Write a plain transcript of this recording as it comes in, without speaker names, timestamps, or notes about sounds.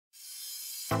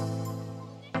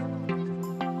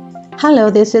Hello,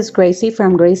 this is Gracie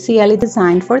from Graciellie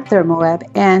Design for Therm O Web,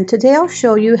 and today I'll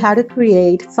show you how to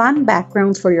create fun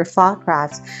backgrounds for your fall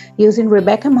crafts using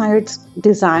Rebekah Meier's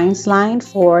designs line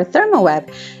for Therm O Web.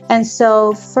 And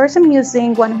so first I'm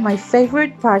using one of my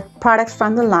favorite products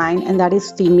from the line, and that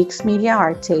is the mixed media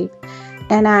art tape.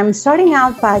 And I'm starting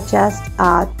out by just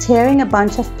tearing a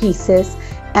bunch of pieces,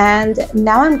 and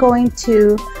now I'm going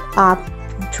to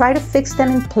try to fix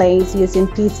them in place using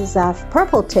pieces of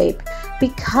purple tape,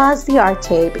 because the art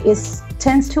tape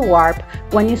tends to warp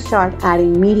when you start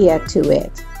adding media to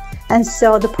it. And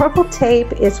so the purple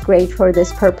tape is great for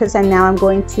this purpose, and now I'm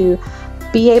going to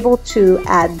be able to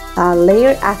add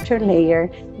layer after layer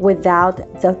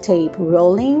without the tape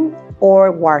rolling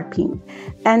or warping.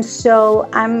 And so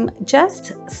I'm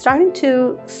just starting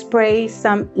to spray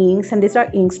some inks, and these are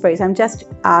ink sprays. I'm just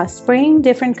spraying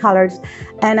different colors,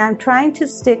 and I'm trying to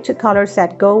stick to colors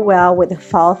that go well with the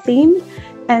fall theme.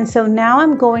 And so now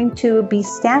I'm going to be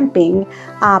stamping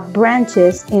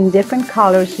branches in different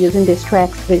colors using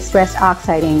distress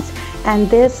oxide inks. And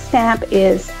this stamp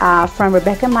is from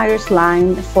Rebekah Meier's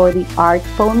line for the Art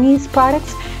Foamies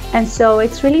products. And so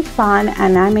it's really fun,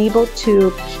 and I'm able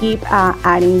to keep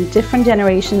adding different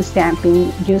generation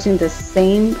stamping using the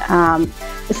same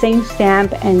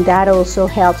stamp, and that also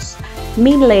helps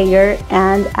me layer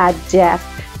and add depth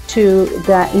to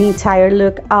the entire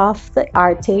look of the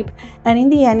art tape. And in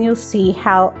the end, you'll see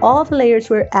how all the layers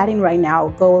we're adding right now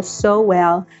go so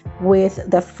well with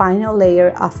the final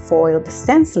layer of foiled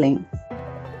stenciling.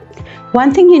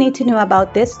 One thing you need to know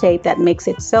about this tape that makes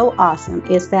it so awesome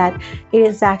is that it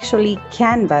is actually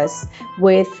canvas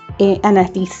with an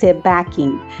adhesive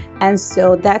backing. And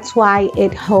so that's why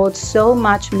it holds so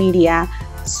much media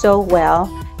so well.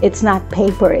 It's not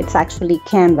paper, it's actually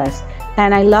canvas.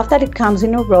 And I love that it comes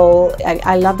in a roll.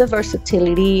 I love the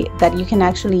versatility that you can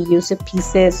actually use the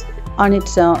pieces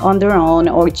on their own,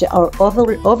 or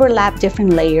overlap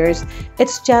different layers.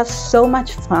 It's just so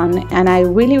much fun, and I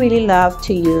really love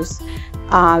to use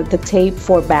the tape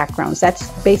for backgrounds.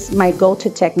 That's my go-to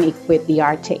technique with the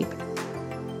art tape.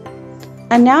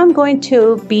 And now I'm going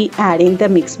to be adding the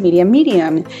mixed media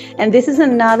medium, and this is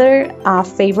another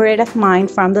favorite of mine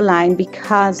from the line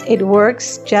because it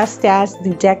works just as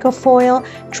the Deco Foil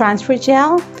transfer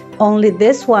gel, only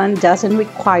this one doesn't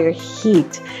require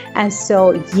heat. And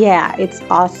so yeah, it's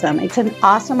awesome. It's an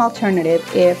awesome alternative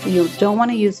if you don't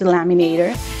want to use the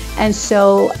laminator. And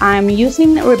so I'm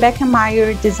using Rebekah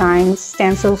Meier design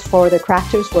stencils for the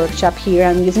Crafters Workshop here.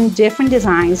 I'm using different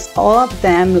designs. All of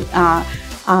them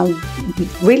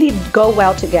really go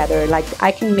well together. Like,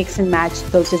 I can mix and match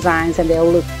those designs and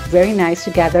they'll look very nice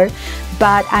together.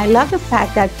 But I love the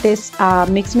fact that this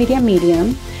mixed media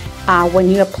medium, when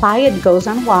you apply it, goes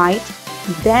on white.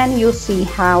 Then you'll see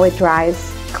how it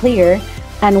dries clear,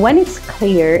 and when it's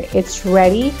clear, it's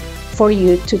ready for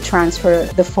you to transfer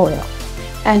the foil.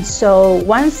 And so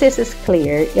once this is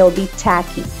clear, it'll be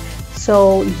tacky.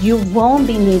 So you won't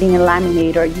be needing a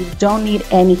laminator. You don't need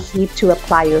any heat to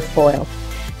apply your foil.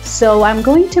 So I'm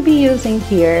going to be using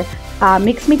here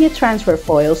mixed media transfer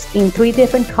foils in 3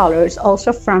 different colors,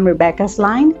 also from Rebekah's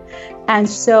line. And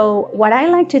so what I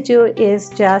like to do is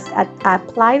just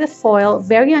apply the foil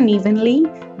very unevenly,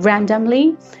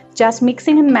 randomly, just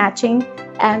mixing and matching.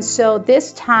 And so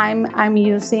this time I'm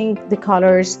using the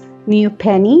colors New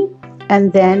Penny,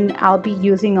 and then I'll be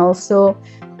using also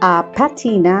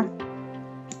Patina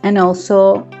and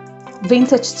also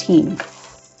Vintage Teen.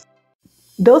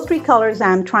 Those 3 colors,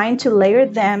 I'm trying to layer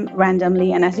them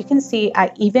randomly, and as you can see,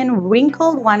 I even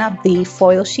wrinkled one of the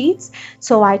foil sheets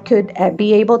so I could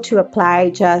be able to apply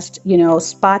just,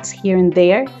 spots here and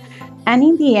there. And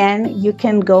in the end, you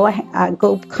can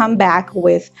come back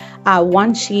with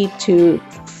one sheet to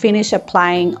finish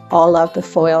applying all of the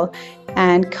foil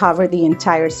and cover the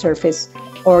entire surface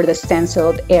or the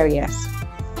stenciled areas.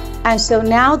 And so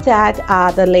now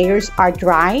that the layers are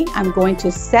dry, I'm going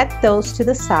to set those to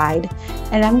the side,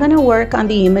 and I'm going to work on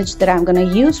the image that I'm going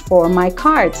to use for my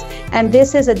cards. And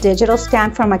this is a digital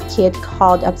stamp from a kit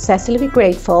called Obsessively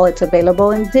Grateful. It's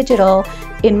available in digital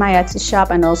in my Etsy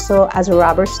shop and also as a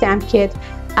rubber stamp kit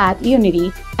at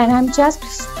Unity. And I'm just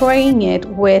spraying it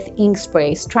with ink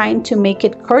sprays, trying to make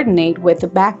it coordinate with the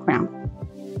background.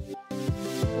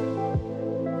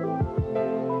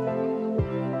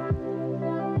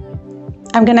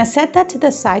 I'm gonna set that to the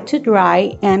side to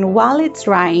dry, and while it's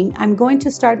drying, I'm going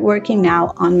to start working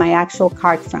now on my actual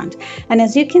card front. And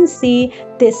as you can see,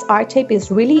 this art tape is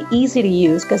really easy to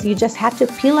use because you just have to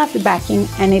peel off the backing,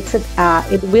 and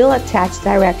it will attach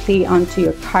directly onto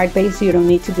your card base. You don't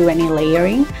need to do any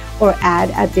layering or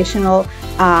add additional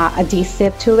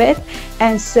adhesive to it.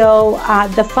 And so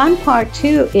the fun part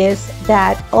too is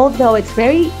that although it's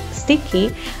very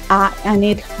sticky and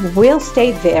it will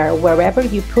stay there wherever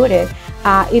you put it,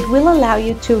 it will allow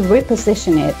you to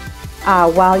reposition it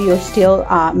while you're still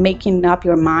making up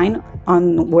your mind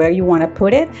on where you want to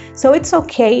put it. So it's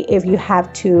okay if you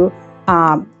have to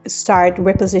start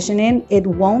repositioning. It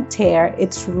won't tear.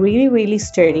 It's really, really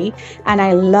sturdy. And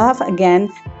I love, again,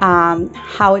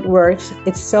 how it works.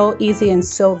 It's so easy and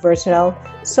so versatile.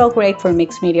 So great for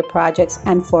mixed media projects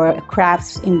and for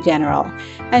crafts in general.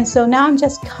 And so now I'm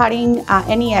just cutting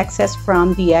any excess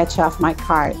from the edge of my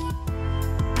card.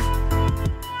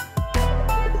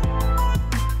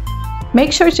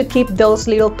 Make sure to keep those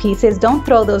little pieces. Don't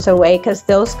throw those away because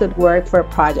those could work for a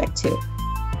project too.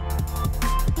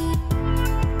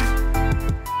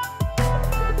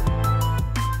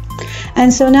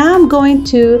 And so now I'm going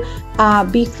to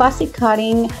be fussy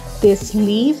cutting this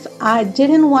leaf. I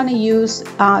didn't want to use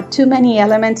too many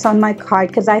elements on my card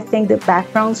because I think the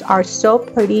backgrounds are so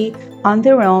pretty on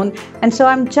their own. And so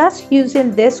I'm just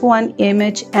using this one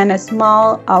image and a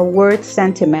small word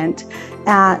sentiment,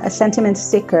 a sentiment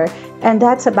sticker, and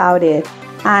that's about it.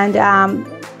 And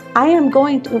I am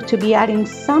going to be adding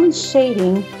some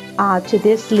shading to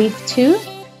this leaf too,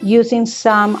 using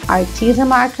some artisan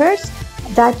markers.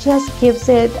 That just gives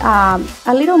it a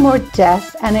little more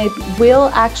depth, and it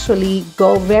will actually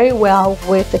go very well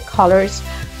with the colors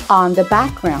on the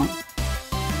background.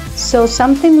 So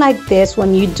something like this,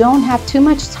 when you don't have too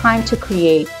much time to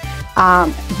create,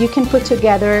 you can put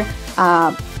together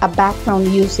a background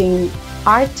using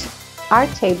art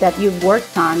tape that you've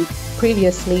worked on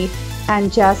previously,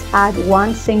 and just add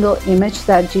one single image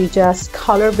that you just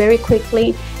color very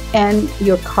quickly, and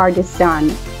your card is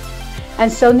done. And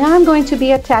so now I'm going to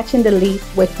be attaching the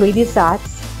leaf with 3D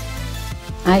dots.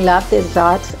 I love these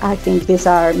dots. I think these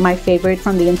are my favorite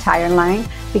from the entire line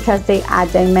because they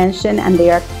add dimension and they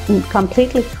are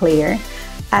completely clear.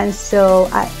 And so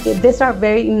these are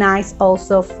very nice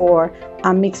also for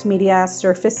mixed media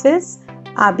surfaces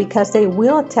because they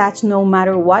will attach no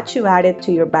matter what you added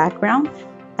to your background.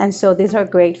 And so these are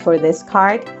great for this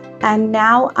card. And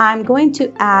now I'm going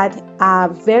to add a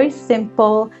very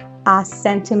simple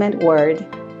sentiment word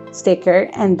sticker,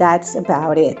 and that's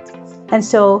about it. And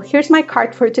so here's my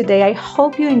card for today. I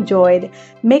hope you enjoyed.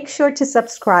 Make sure to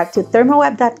subscribe to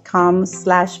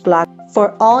thermoweb.com/blog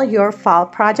for all your fall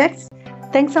projects.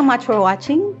 Thanks so much for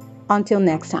watching. Until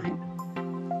next time.